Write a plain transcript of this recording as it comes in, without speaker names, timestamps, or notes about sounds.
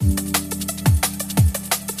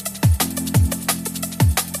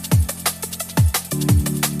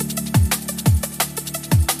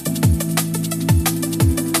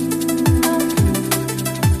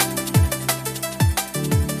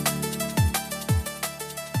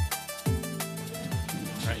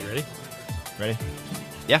Ready?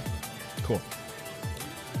 Yeah. Cool.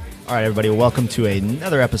 All right, everybody. Welcome to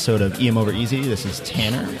another episode of EM Over Easy. This is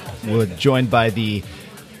Tanner. We're joined by the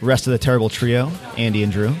rest of the terrible trio, Andy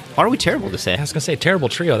and Drew. Why are we terrible to say? I was going to say terrible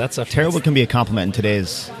trio. That's a Terrible can be a compliment in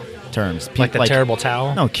today's terms. like the terrible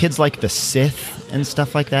towel. No, kids like the Sith and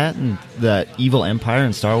stuff like that, and the evil Empire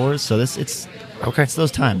in Star Wars. So it's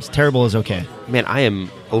those times. Terrible is okay. Man, I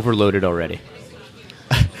am overloaded already.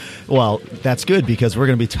 Well, that's good because we're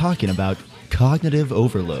going to be talking about cognitive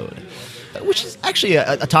overload, which is actually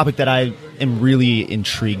a topic that I am really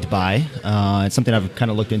intrigued by. It's something I've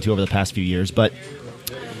kind of looked into over the past few years, but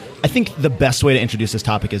I think the best way to introduce this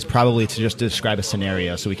topic is probably to just describe a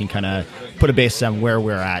scenario so we can kind of put a base on where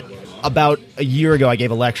we're at. About a year ago, I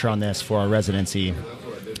gave a lecture on this for our residency,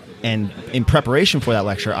 and in preparation for that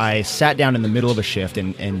lecture, I sat down in the middle of a shift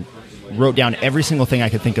and wrote down every single thing I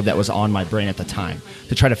could think of that was on my brain at the time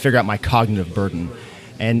to try to figure out my cognitive burden.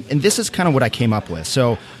 And this is kind of what I came up with.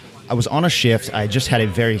 So I was on a shift. I just had a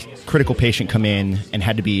very critical patient come in and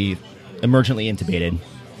had to be emergently intubated.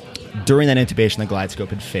 During that intubation, the glide scope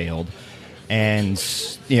had failed. And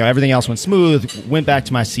everything else went smooth, went back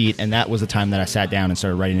to my seat, and that was the time that I sat down and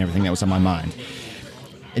started writing everything that was on my mind.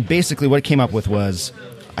 And basically what it came up with was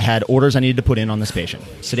I had orders I needed to put in on this patient.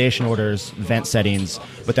 Sedation orders, vent settings,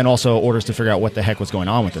 but then also orders to figure out what the heck was going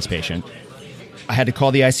on with this patient. I had to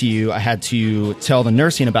call the ICU. I had to tell the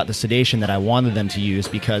nursing about the sedation that I wanted them to use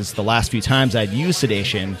because the last few times I'd used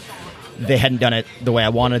sedation, they hadn't done it the way I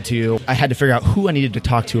wanted to. I had to figure out who I needed to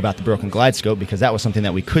talk to about the broken glide scope because that was something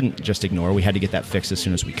that we couldn't just ignore. We had to get that fixed as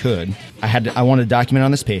soon as we could. I wanted to document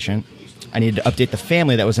on this patient. I needed to update the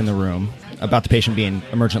family that was in the room about the patient being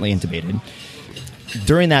emergently intubated.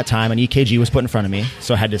 During that time, an EKG was put in front of me,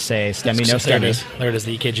 so I had to say, STEMI, no STEMI. There it is,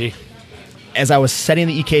 the EKG. As I was setting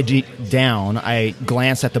the EKG down, I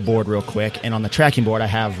glanced at the board real quick, and on the tracking board, I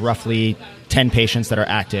have roughly 10 patients that are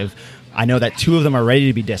active. I know that 2 of them are ready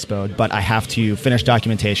to be dispoed, but I have to finish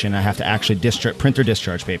documentation. I have to actually print their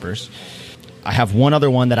discharge papers. I have one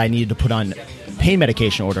other one that I needed to put on pain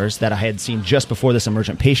medication orders that I had seen just before this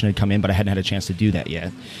emergent patient had come in, but I hadn't had a chance to do that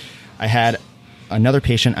yet. I had another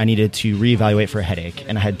patient I needed to reevaluate for a headache,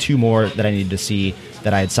 and I had 2 more that I needed to see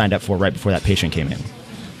that I had signed up for right before that patient came in.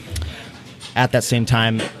 At that same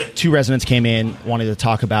time, 2 residents came in, wanted to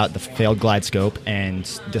talk about the failed glide scope and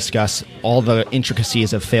discuss all the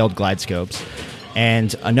intricacies of failed glide scopes.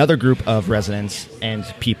 And another group of residents and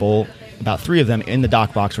people, about 3 of them in the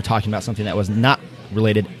doc box, were talking about something that was not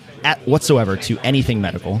related whatsoever to anything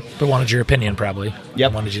medical. But wanted your opinion, probably.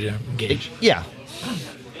 Yep. Wanted you to engage. Yeah.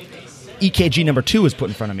 EKG number 2 was put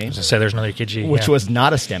in front of me. I was going to say there's another EKG. Which was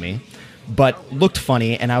not a STEMI, but looked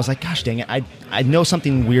funny, and I was like, gosh dang it, I know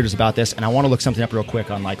something weird is about this, and I want to look something up real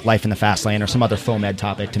quick on like life in the fast lane or some other FOAMed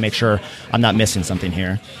topic to make sure I'm not missing something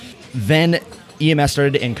here. Then EMS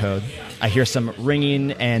started to encode. I hear some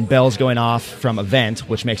ringing and bells going off from a vent,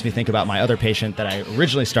 which makes me think about my other patient that I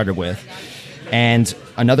originally started with. And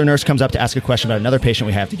another nurse comes up to ask a question about another patient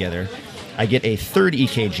we have together. I get a 3rd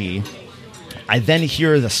EKG. I then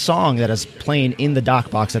hear the song that is playing in the doc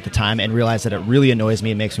box at the time and realize that it really annoys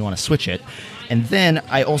me and makes me want to switch it. And then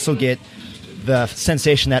I also get the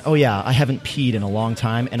sensation that, oh yeah, I haven't peed in a long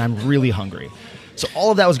time and I'm really hungry. So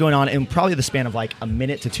all of that was going on in probably the span of like a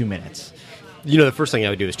minute to 2 minutes. The first thing I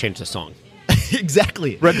would do is change the song.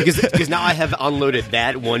 Exactly. Right, because now I have unloaded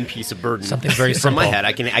that one piece of burden. Something very from simple. my head.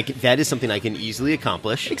 I can that is something I can easily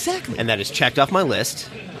accomplish. Exactly. And that is checked off my list.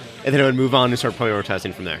 And then I would move on and start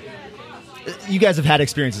prioritizing from there. You guys have had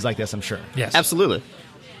experiences like this, I'm sure. Yes. Absolutely.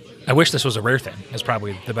 I wish this was a rare thing. Is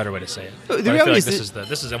probably the better way to say it. The But I feel reality like is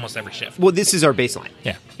this is almost every shift. Well, this is our baseline.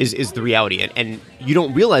 Yeah. Is the reality. And you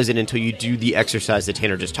don't realize it until you do the exercise that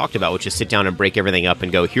Tanner just talked about, which is sit down and break everything up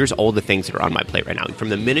and go, here's all the things that are on my plate right now. From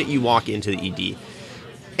the minute you walk into the ED.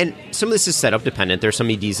 And some of this is setup dependent. There's some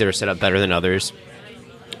EDs that are set up better than others.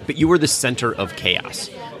 But you are the center of chaos,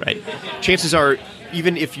 right? Chances are,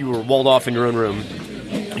 even if you were walled off in your own room,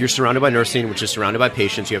 you're surrounded by nursing, which is surrounded by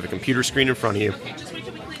patients. You have a computer screen in front of you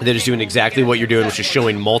that is doing exactly what you're doing, which is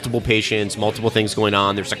showing multiple patients, multiple things going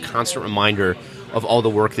on. There's a constant reminder of all the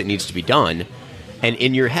work that needs to be done. And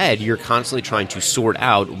in your head, you're constantly trying to sort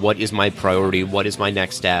out what is my priority, what is my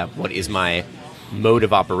next step, what is my mode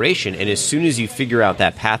of operation. And as soon as you figure out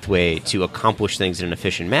that pathway to accomplish things in an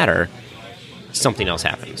efficient manner, something else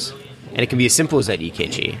happens. And it can be as simple as that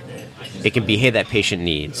EKG. It can be, hey, that patient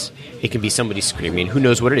needs. It can be somebody screaming. Who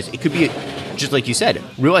knows what it is? It could be, just like you said,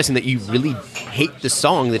 realizing that you really hate the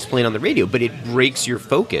song that's playing on the radio, but it breaks your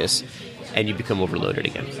focus and you become overloaded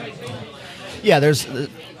again. Yeah, there's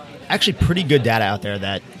actually pretty good data out there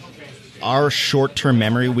that our short-term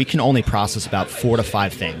memory, we can only process about 4 to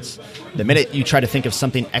 5 things. The minute you try to think of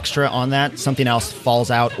something extra on that, something else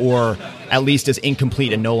falls out or at least is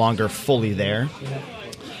incomplete and no longer fully there.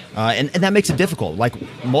 And that makes it difficult. Like,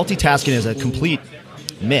 multitasking is a complete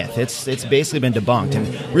myth. It's basically been debunked.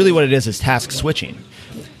 And really what it is task switching.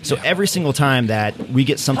 So every single time that we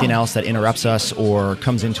get something else that interrupts us or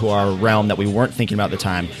comes into our realm that we weren't thinking about at the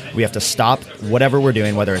time, we have to stop whatever we're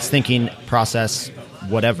doing, whether it's thinking, process,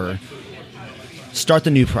 whatever, start the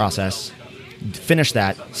new process, finish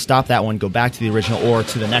that, stop that one, go back to the original or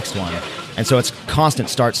to the next one. And so it's constant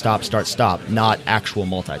start, stop, not actual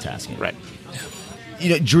multitasking. Right. You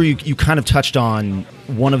know, Drew, you kind of touched on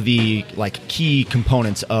one of the key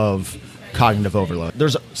components of cognitive overload.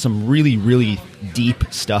 There's some really, really deep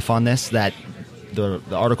stuff on this that the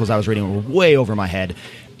articles I was reading were way over my head.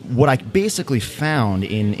 What I basically found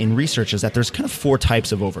in research is that there's kind of 4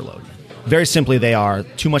 types of overload. Very simply, they are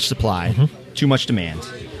too much supply, too much demand,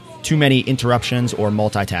 too many interruptions or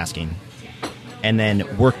multitasking, and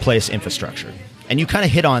then workplace infrastructure. And you kind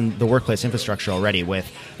of hit on the workplace infrastructure already with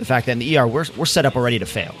the fact that in the ER, we're set up already to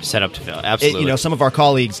fail. Set up to fail, absolutely. Some of our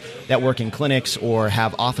colleagues that work in clinics or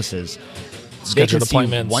have offices, they can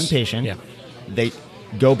see one patient, they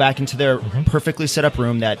go back into their perfectly set up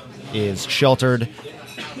room that is sheltered,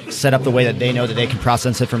 set up the way that they know that they can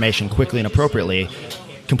process information quickly and appropriately,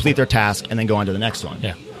 complete their task, and then go on to the next one.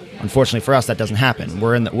 Yeah. Unfortunately for us, that doesn't happen.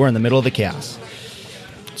 We're in the middle of the chaos.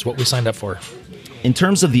 It's what we signed up for. In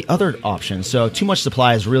terms of the other options, so too much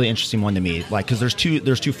supply is a really interesting one to me, because there's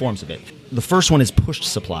two forms of it. The first one is pushed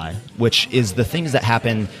supply, which is the things that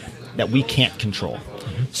happen that we can't control.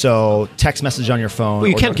 So text message on your phone. Well,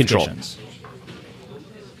 you or can control.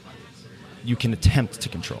 You can attempt to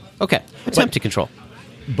control. Okay, attempt to control.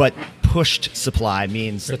 But pushed supply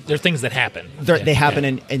means They're things that happen. They happen,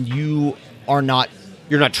 and you are not.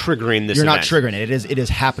 You're not triggering this. You're event. not triggering it. It is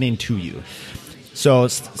happening to you. So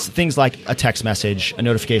it's things like a text message, a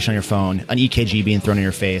notification on your phone, an EKG being thrown in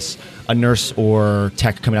your face, a nurse or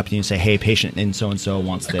tech coming up to you and say, "Hey, patient in so and so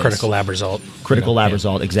wants this." Critical lab result. Critical lab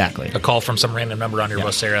result, exactly. A call from some random number on your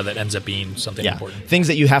Vocera that ends up being something important. Things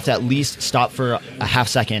that you have to at least stop for a half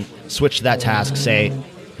second, switch to that task, say,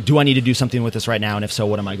 "Do I need to do something with this right now? And if so,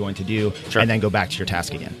 what am I going to do?" Sure. And then go back to your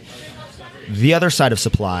task again. The other side of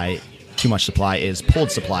supply, too much supply, is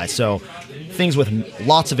pulled supply. So things with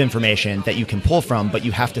lots of information that you can pull from, but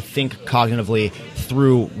you have to think cognitively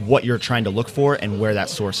through what you're trying to look for and where that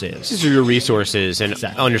source is. These are your resources and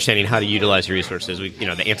Exactly. understanding how to utilize your resources. The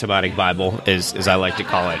antibiotic Bible, as I like to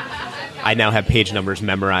call it. I now have page numbers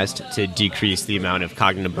memorized to decrease the amount of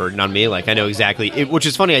cognitive burden on me. I know exactly, which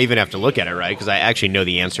is funny, I even have to look at it, right? Because I actually know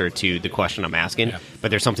the answer to the question I'm asking. Yeah.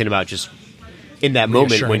 But there's something about just in that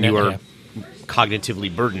moment when you are Yeah.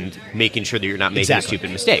 cognitively burdened, making sure that you're not making Exactly. a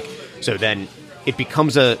stupid mistake. So then it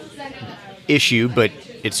becomes a issue, but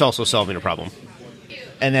it's also solving a problem.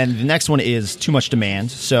 And then the next one is too much demand.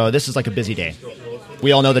 So this is like a busy day.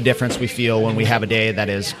 We all know the difference we feel when we have a day that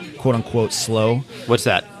is quote-unquote slow. What's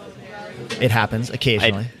that? It happens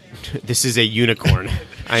occasionally. This is a unicorn.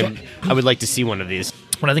 I would like to see one of these.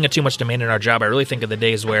 When I think of too much demand in our job, I really think of the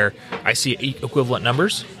days where I see equivalent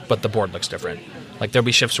numbers, but the board looks different. There'll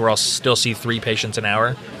be shifts where I'll still see 3 patients an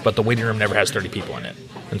hour, but the waiting room never has 30 people in it.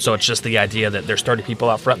 And so it's just the idea that there's 30 people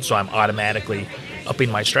out front, so I'm automatically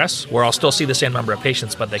upping my stress, where I'll still see the same number of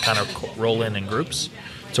patients, but they kind of roll in groups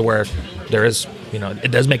to where there is,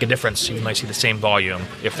 it does make a difference. You might see the same volume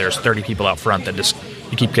if there's 30 people out front that just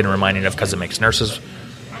you keep getting reminded of, because it makes nurses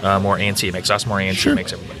more antsy, it makes us more antsy, Sure. it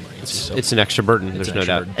makes everybody more antsy. So It's an extra burden. There's an no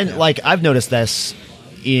extra doubt. burden. And I've noticed this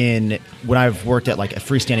when I've worked at a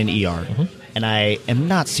freestanding ER, and I am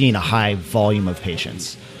not seeing a high volume of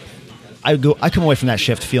patients. I come away from that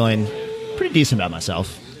shift feeling pretty decent about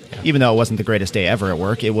myself, even though it wasn't the greatest day ever at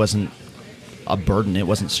work. It wasn't a burden. It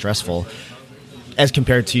wasn't stressful, as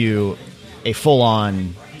compared to a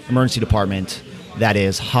full-on emergency department that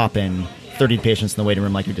is hopping 30 patients in the waiting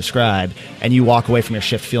room like you described, and you walk away from your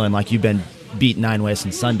shift feeling like you've been beat 9 ways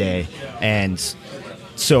since Sunday and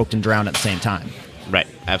soaked and drowned at the same time. Right.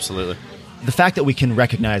 Absolutely. The fact that we can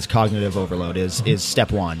recognize cognitive overload is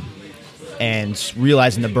step one, and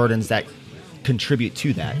realizing the burdens that contribute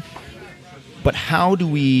to that. But how do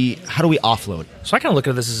we offload? So I kind of look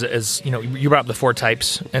at this as you brought up the 4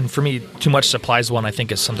 types, and for me, too much supply is one I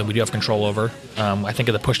think is something we do have control over. I think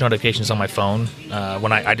of the push notifications on my phone.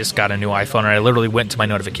 When I just got a new iPhone, and I literally went to my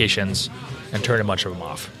notifications and turned a bunch of them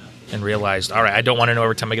off, and realized, all right, I don't want to know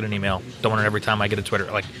every time I get an email. Don't want to know every time I get a Twitter.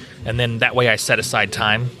 And then that way I set aside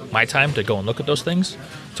my time to go and look at those things,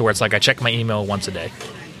 to where it's I check my email once a day.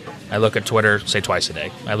 I look at Twitter, say twice a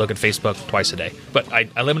day. I look at Facebook twice a day. But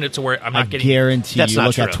I limit it to where I'm I not getting... guarantee That's you not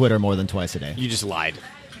look at true. Twitter more than twice a day. You just lied.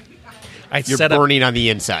 I You're set up, burning on the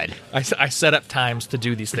inside. I set up times to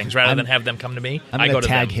do these things rather than have them come to me. I'm I going go to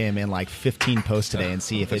to tag them. him in like 15 posts today and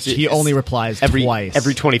see if It's- he only replies twice.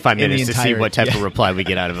 every 25 in the minutes to see entire- what type yeah. of reply we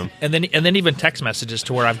get out of him. And then even text messages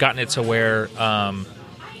to where I've gotten it to where,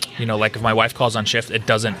 like if my wife calls on shift, it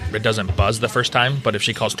doesn't buzz the first time, but if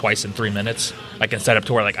she calls twice in 3 minutes, I can set up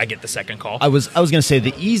to where like I get the second call. I was going to say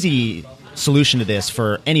the easy solution to this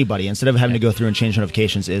for anybody, instead of having to go through and change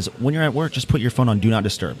notifications, is when you're at work, just put your phone on Do Not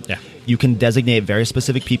Disturb. Yeah. You can designate very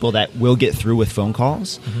specific people that will get through with phone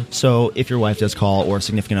calls. Mm-hmm. So if your wife does call or a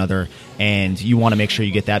significant other and you want to make sure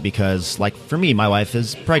you get that because, like for me, my wife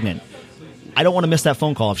is pregnant. I don't want to miss that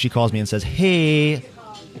phone call if she calls me and says, hey,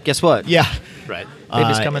 Guess what? yeah. Right.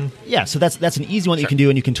 Baby's coming. Yeah, so that's an easy one that you can do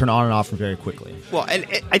and you can turn on and off very quickly. Well, and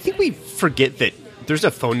I think we forget that there's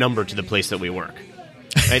a phone number to the place that we work.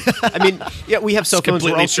 Right? I mean, yeah, we have cell It's phones.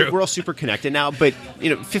 completely true. We're all super connected now. But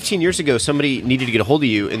 15 years ago, somebody needed to get a hold of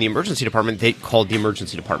you in the emergency department. They called the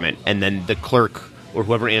emergency department, and then the clerk or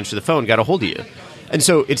whoever answered the phone got a hold of you. And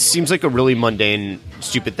so it seems like a really mundane,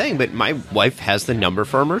 stupid thing, but my wife has the number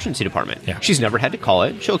for our emergency department. Yeah. She's never had to call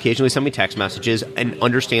it. She'll occasionally send me text messages and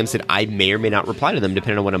understands that I may or may not reply to them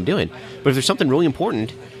depending on what I'm doing. But if there's something really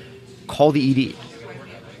important, call the ED.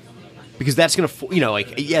 Because that's going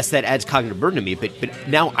to, yes, that adds cognitive burden to me, but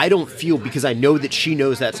now I don't feel, because I know that she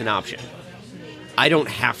knows that's an option, I don't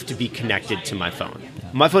have to be connected to my phone.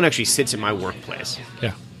 My phone actually sits in my workplace.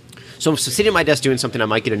 Yeah. So I'm sitting at my desk doing something, I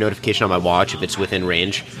might get a notification on my watch if it's within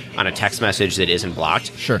range on a text message that isn't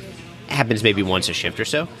blocked. Sure. It happens maybe once a shift or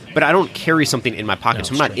so. But I don't carry something in my pocket, No,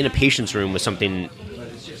 so I'm not straight. in a patient's room with something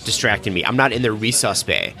distracting me. I'm not in their resus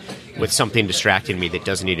bay with something distracting me that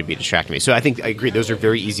doesn't need to be distracting me. So I think I agree. Those are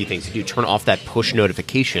very easy things to do. Turn off that push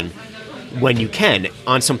notification when you can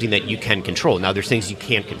on something that you can control. Now, there's things you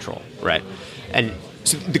can't control, right? And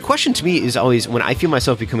so the question to me is always, when I feel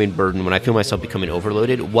myself becoming burdened, when I feel myself becoming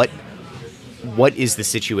overloaded, what is the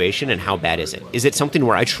situation and how bad is it? Is it something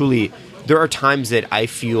where there are times that I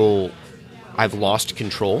feel I've lost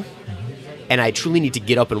control and I truly need to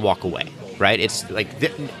get up and walk away, right? It's like,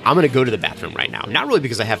 I'm going to go to the bathroom right now. Not really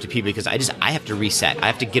because I have to pee, because I have to reset. I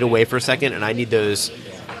have to get away for a second, and I need those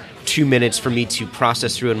 2 minutes for me to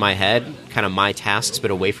process through in my head, kind of my tasks,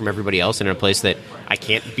 but away from everybody else and in a place that I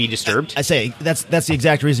can't be disturbed. I say that's the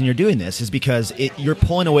exact reason you're doing this, is because you're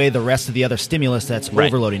pulling away the rest of the other stimulus that's Right.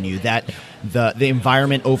 overloading you, that the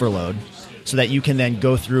environment overload, so that you can then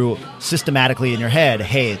go through systematically in your head,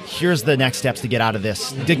 hey, here's the next steps to get out of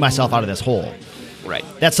this, dig myself out of this hole. Right.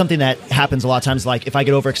 That's something that happens a lot of times, like if I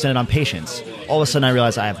get overextended on patients, all of a sudden I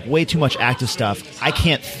realize I have way too much active stuff. I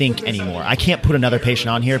can't think anymore. I can't put another patient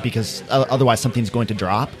on here because otherwise something's going to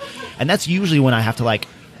drop. And that's usually when I have to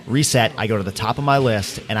reset. I go to the top of my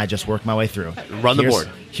list and I just work my way through. Run the board.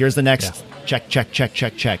 Here's the next check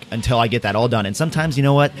until I get that all done. And sometimes, you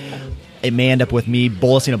know what? It may end up with me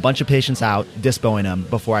bolusing a bunch of patients out, dispoing them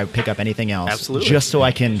before I pick up anything else. Absolutely. Just so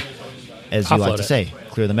I can, as you like Offload to it. say,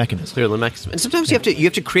 clear the mechanism. Clear the mechanism. And sometimes you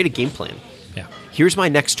have to create a game plan. Yeah. Here's my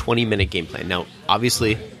next 20-minute game plan. Now,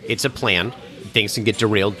 obviously, it's a plan. Things can get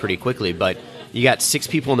derailed pretty quickly, but you got 6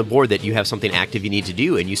 people on the board that you have something active you need to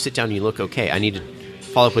do, and you sit down and you look, okay, I need to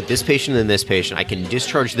follow up with this patient and this patient. I can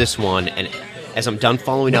discharge this one, and as I'm done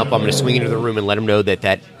following up, I'm going to swing into the room and let them know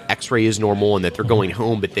that x-ray is normal and that they're going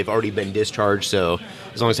home, but they've already been discharged, so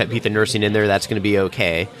as long as I keep the nursing in there, that's going to be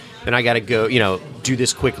okay. Then I got to go, do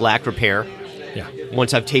this quick lac repair. Yeah.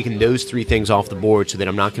 Once I've taken those 3 things off the board so that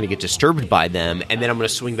I'm not going to get disturbed by them, and then I'm going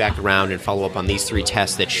to swing back around and follow up on these 3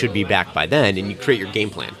 tests that should be back by then, and you create your game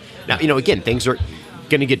plan. Now, again, things are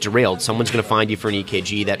going to get derailed. Someone's going to find you for an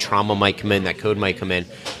EKG. That trauma might come in. That code might come in.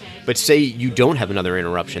 But say you don't have another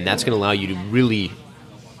interruption. That's going to allow you to really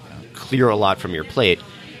clear a lot from your plate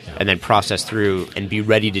and then process through and be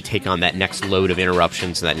ready to take on that next load of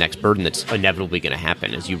interruptions and that next burden that's inevitably going to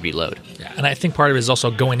happen as you reload. Yeah, and I think part of it is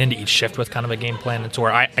also going into each shift with kind of a game plan. It's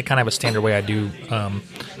where I kind of have a standard way I do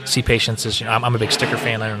see patients is, I'm a big sticker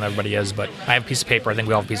fan. I don't know if everybody is, but I have a piece of paper. I think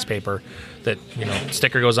we all have a piece of paper that,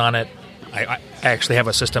 sticker goes on it. I actually have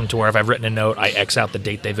a system to where if I've written a note, I X out the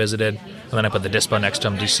date they visited, and then I put the dispo next to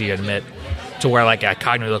them, DC admit, to where I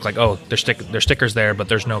cognitively look like, oh, there's stickers there, but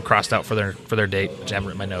there's no crossed out for their date, which I haven't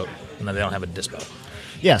written my note, and then they don't have a dispo.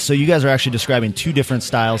 Yeah, so you guys are actually describing 2 different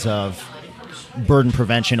styles of burden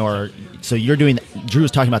prevention, so Drew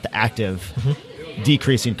was talking about the active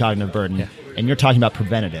decreasing cognitive burden. Yeah. and you're talking about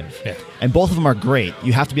preventative. Yeah. And both of them are great.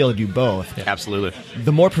 You have to be able to do both. Yeah. Absolutely.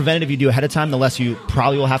 The more preventative you do ahead of time, the less you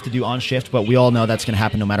probably will have to do on shift, but we all know that's going to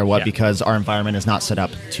happen no matter what Yeah. because our environment is not set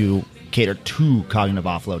up to cater to cognitive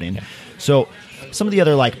offloading. Yeah. So some of the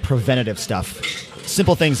other like preventative stuff,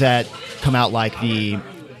 simple things that come out like the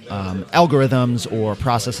algorithms or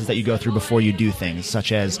processes that you go through before you do things,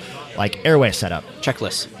 such as like airway setup.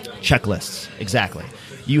 Checklists, exactly.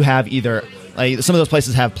 You have either, like some of those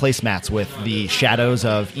places have placemats with the shadows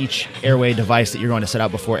of each airway device that you're going to set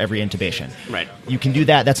up before every intubation. Right. You can do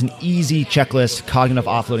that. That's an easy checklist, cognitive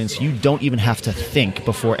offloading, so you don't even have to think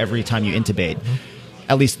before every time you intubate,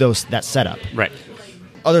 at least that setup. Right.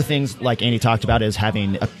 Other things, like Andy talked about, is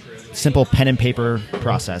having a simple pen and paper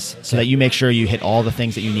process so that you make sure you hit all the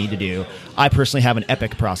things that you need to do. I personally have an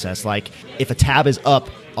Epic process. Like, if a tab is up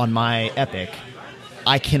on my Epic,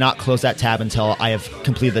 I cannot close that tab until I have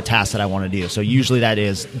completed the task that I want to do. So usually that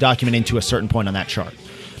is documenting to a certain point on that chart.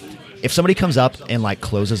 If somebody comes up and like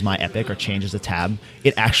closes my Epic or changes the tab,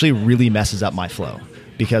 it actually really messes up my flow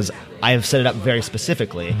because I have set it up very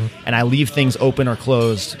specifically and I leave things open or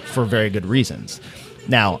closed for very good reasons.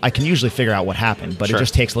 Now, I can usually figure out what happened, but Sure. it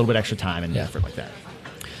just takes a little bit extra time and effort like that.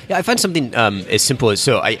 Yeah, I find something as simple as,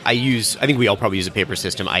 I think we all probably use a paper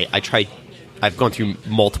system. I've gone through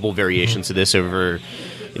multiple variations of this over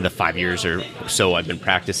the 5 years or so I've been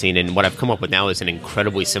practicing, and what I've come up with now is an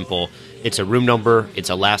incredibly simple, it's a room number, it's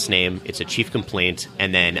a last name, it's a chief complaint,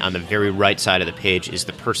 and then on the very right side of the page is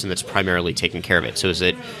the person that's primarily taking care of it. So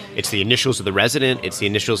it's the initials of the resident, it's the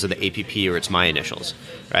initials of the APP, or it's my initials,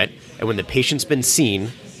 right? And when the patient's been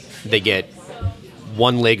seen, they get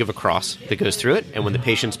one leg of a cross that goes through it, and when the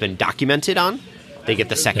patient's been documented on, they get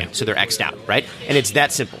the second, so they're X'd out, right? And it's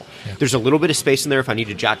that simple. Yeah. There's a little bit of space in there if I need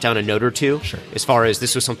to jot down a note or two, sure, as far as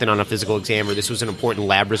this was something on a physical exam or this was an important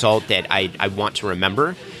lab result that I want to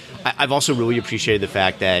remember. I've also really appreciated the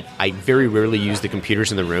fact that I very rarely use the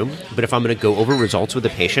computers in the room, but if I'm going to go over results with a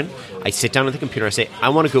patient, I sit down at the computer and I say, I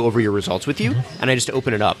want to go over your results with you, and I just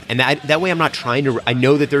open it up. And that way I'm not trying to, I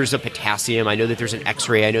know that there's a potassium, I know that there's an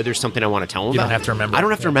x-ray, I know there's something I want to tell them You about. don't have to remember. I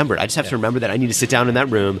don't have to remember it. I just have to remember that I need to sit down in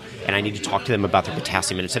that room and I need to talk to them about their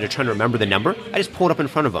potassium. And instead of trying to remember the number, I just pull it up in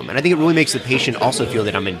front of them. And I think it really makes the patient also feel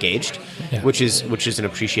that I'm engaged, which is an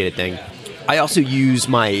appreciated thing. I also use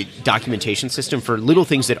my documentation system for little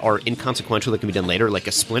things that are inconsequential that can be done later, like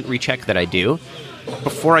a splint recheck that I do.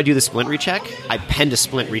 Before I do the splint recheck, I penned a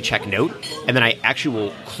splint recheck note, and then I actually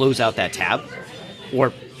will close out that tab,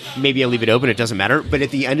 or maybe I leave it open, it doesn't matter. But at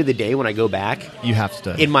the end of the day, when I go back, you have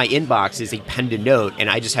to. In my inbox is a penned note, and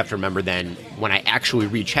I just have to remember then, when I actually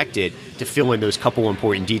rechecked it, to fill in those couple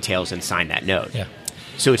important details and sign that note. Yeah.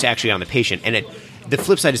 So it's actually on the patient. And the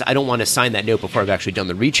flip side is I don't want to sign that note before I've actually done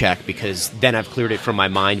the recheck, because then I've cleared it from my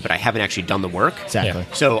mind, but I haven't actually done the work. Exactly.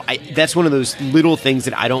 Yeah. So that's one of those little things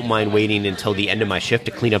that I don't mind waiting until the end of my shift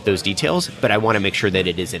to clean up those details, but I want to make sure that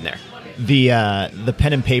it is in there. The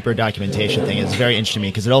pen and paper documentation thing is very interesting to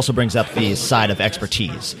me because it also brings up the side of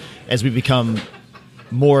expertise. As we become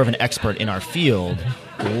more of an expert in our field,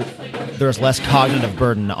 there's less cognitive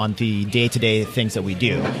burden on the day-to-day things that we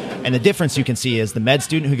do. And the difference you can see is the med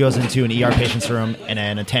student who goes into an ER patient's room and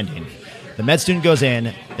an attending. The med student goes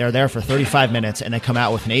in, they're there for 35 minutes, and they come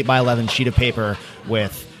out with an 8x11 sheet of paper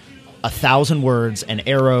with 1,000 words and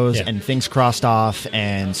arrows and things crossed off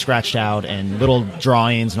and scratched out and little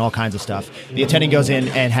drawings and all kinds of stuff. The attending goes in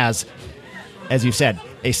and has, as you said,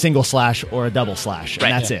 a single slash or a double slash,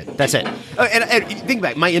 and that's it. That's it. And think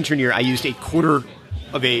back, my intern year, I used a quarter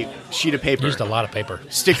of a sheet of paper. Used a lot of paper.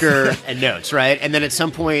 Sticker and notes, right? And then at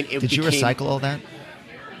some point it Did you recycle all that?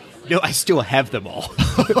 No, I still have them all.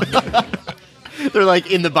 They're like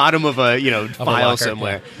in the bottom of a file locker,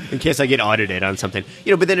 somewhere in case I get audited on something.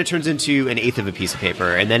 But then it turns into an eighth of a piece of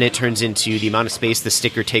paper, and then it turns into the amount of space the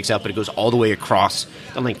sticker takes up, and it goes all the way across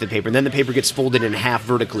the length of the paper. And then the paper gets folded in half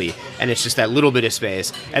vertically, and it's just that little bit of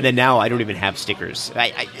space. And then now I don't even have stickers.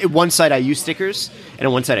 At one side I use stickers, and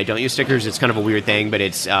on one side I don't use stickers. It's kind of a weird thing, but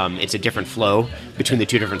it's a different flow between the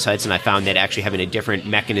two different sites, and I found that actually having a different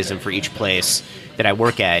mechanism for each place that I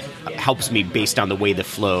work at helps me based on the way the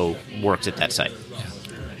flow works at that site.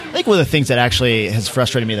 I think one of the things that actually has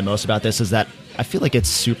frustrated me the most about this is that I feel like it's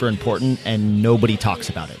super important and nobody talks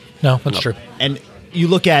about it. No, that's true. And you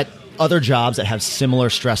look at other jobs that have similar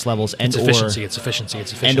stress levels and It's efficiency.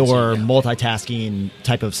 and or multitasking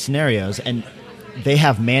type of scenarios, and they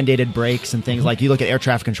have mandated breaks and things. Like you look at air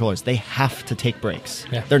traffic controllers, they have to take breaks.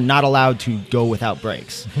 Yeah. They're not allowed to go without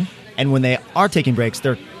breaks. And when they are taking breaks,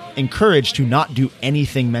 they're encouraged to not do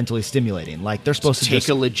anything mentally stimulating. Like they're supposed to Take just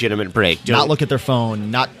a legitimate break. not look at their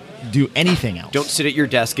phone, not do anything else. Don't sit at your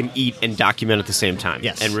desk and eat and document at the same time.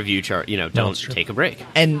 Yes. And review chart. Don't take a break.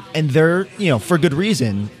 And they're, for good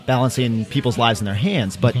reason, balancing people's lives in their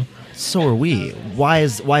hands, but so are we. Why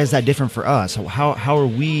is that different for us? How are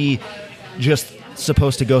we just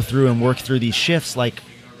supposed to go through and work through these shifts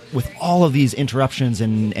with all of these interruptions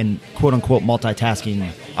and quote unquote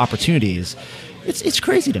multitasking opportunities? It's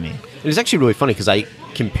crazy to me. It was actually really funny because I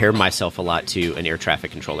compare myself a lot to an air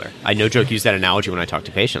traffic controller. I no joke use that analogy when I talk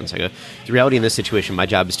to patients. I go, the reality in this situation, my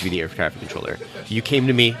job is to be the air traffic controller. You came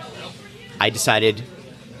to me, I decided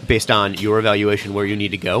based on your evaluation where you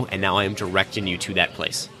need to go, and now I am directing you to that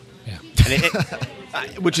place. Yeah.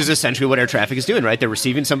 And which is essentially what air traffic is doing, right? They're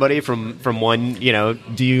receiving somebody from one,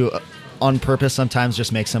 Do you, on purpose, sometimes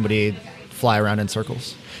just make somebody fly around in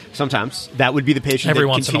circles? Sometimes. That would be the patient Every that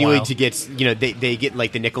once in a continually while. to get, they get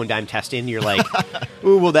like the nickel and dime testing. You're like,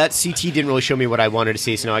 ooh, well, that CT didn't really show me what I wanted to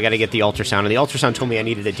see, so now I got to get the ultrasound. And the ultrasound told me I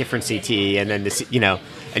needed a different CT, and then,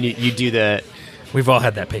 and you do the... We've all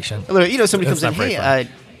had that patient. Somebody It's comes in, not very hey,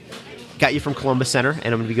 got you from Columbus Center,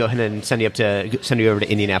 and I'm going to go ahead and send you over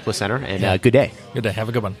to Indianapolis Center, and good day. Good day. Have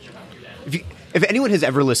a good one. If anyone has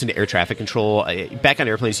ever listened to air traffic control, back on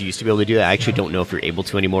airplanes you used to be able to do that. I actually don't know if you're able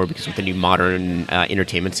to anymore because with the new modern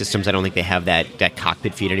entertainment systems, I don't think they have that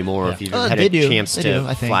cockpit feed anymore. Yeah. If you've had a chance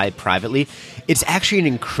to fly privately, it's actually an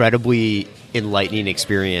incredibly enlightening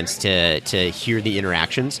experience to hear the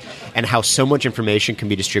interactions and how so much information can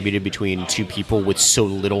be distributed between two people with so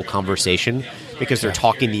little conversation because they're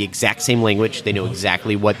talking the exact same language. They know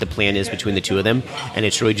exactly what the plan is between the two of them, and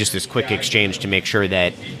it's really just this quick exchange to make sure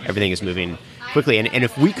that everything is moving quickly. And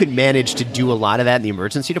if we could manage to do a lot of that in the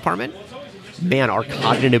emergency department, man, our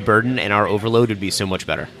cognitive burden and our overload would be so much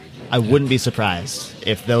better. I wouldn't be surprised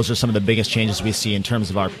if those are some of the biggest changes we see in terms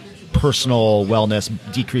of our personal wellness,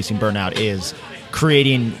 decreasing burnout, is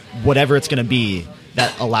creating whatever it's going to be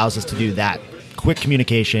that allows us to do that. Quick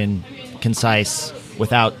communication, concise,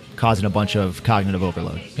 without causing a bunch of cognitive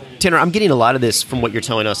overload. Tanner, I'm getting a lot of this from what you're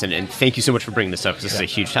telling us, and thank you so much for bringing this up because this is a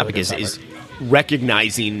huge topic, is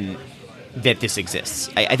recognizing that this exists.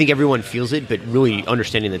 I think everyone feels it, but really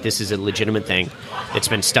understanding that this is a legitimate thing that's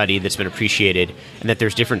been studied, that's been appreciated, and that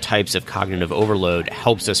there's different types of cognitive overload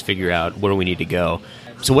helps us figure out where we need to go.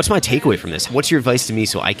 So what's my takeaway from this? What's your advice to me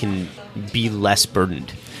so I can be less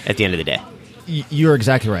burdened at the end of the day? You're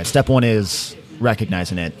exactly right. Step one is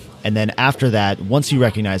recognizing it. And then after that, once you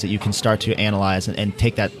recognize it, you can start to analyze and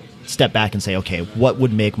take that step back and say, okay, what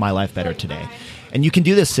would make my life better today? And you can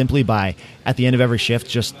do this simply by, at the end of every shift,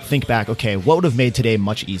 just think back, okay, what would have made today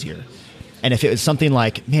much easier? And if it was something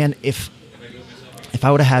like, man, if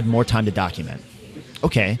I would have had more time to document,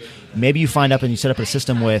 okay, maybe you find up and you set up a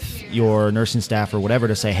system with your nursing staff or whatever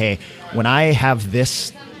to say, hey, when I have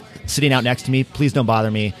this sitting out next to me, please don't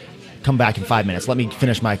bother me. Come back in 5 minutes. Let me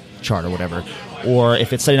finish my chart or whatever. Or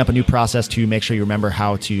if it's setting up a new process to make sure you remember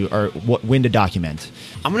when to document.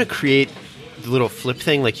 I'm going to create the little flip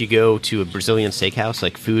thing like you go to a Brazilian steakhouse,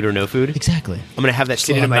 like food or no food. Exactly. I'm going to have that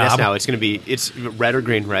sitting at my desk now. It's red or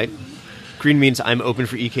green, right? Green means I'm open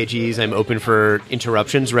for EKGs, I'm open for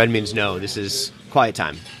interruptions. Red means no, this is quiet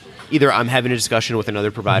time. Either I'm having a discussion with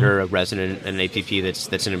another provider, a resident, and an APP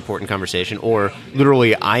that's an important conversation, or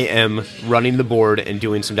literally I am running the board and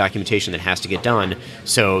doing some documentation that has to get done,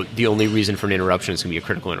 so the only reason for an interruption is going to be a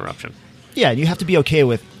critical interruption. Yeah, and you have to be okay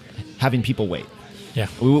with having people wait. Yeah.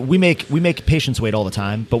 We make patients wait all the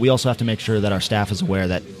time, but we also have to make sure that our staff is aware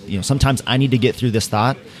that sometimes I need to get through this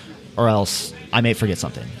thought or else I may forget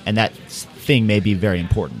something, and that thing may be very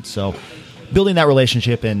important. So building that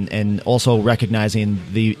relationship and also recognizing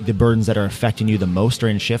the burdens that are affecting you the most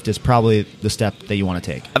during shift is probably the step that you want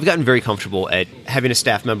to take. I've gotten very comfortable at having a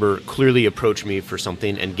staff member clearly approach me for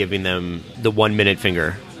something and giving them the 1 minute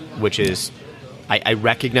finger, which is I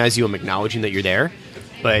recognize you, I'm acknowledging that you're there,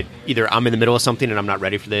 but either I'm in the middle of something and I'm not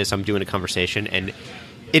ready for this, I'm doing a conversation, and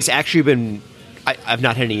it's actually been, I've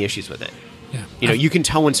not had any issues with it. Yeah. You can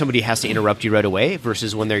tell when somebody has to interrupt you right away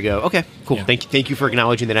versus when they go, okay, cool, Yeah. thank you for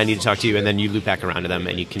acknowledging that I need to talk to you, and then you loop back around to them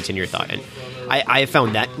and you continue your thought. And I have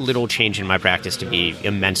found that little change in my practice to be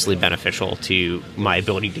immensely beneficial to my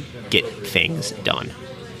ability to get things done.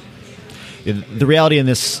 The reality in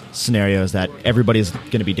this scenario is that everybody's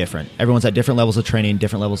going to be different. Everyone's at different levels of training,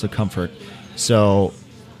 different levels of comfort. So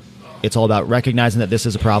it's all about recognizing that this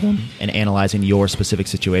is a problem and analyzing your specific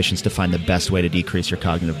situations to find the best way to decrease your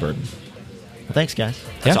cognitive burden. Well, thanks, guys.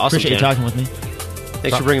 That's awesome, Appreciate you Tanner. talking with me.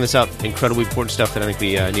 Thanks for bringing this up. Incredibly important stuff that I think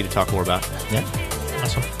we need to talk more about. Yeah.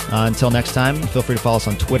 Awesome. Until next time, feel free to follow us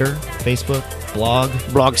on Twitter, Facebook,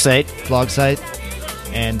 blog site,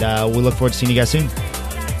 and we look forward to seeing you guys soon.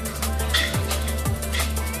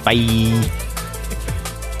 Bye.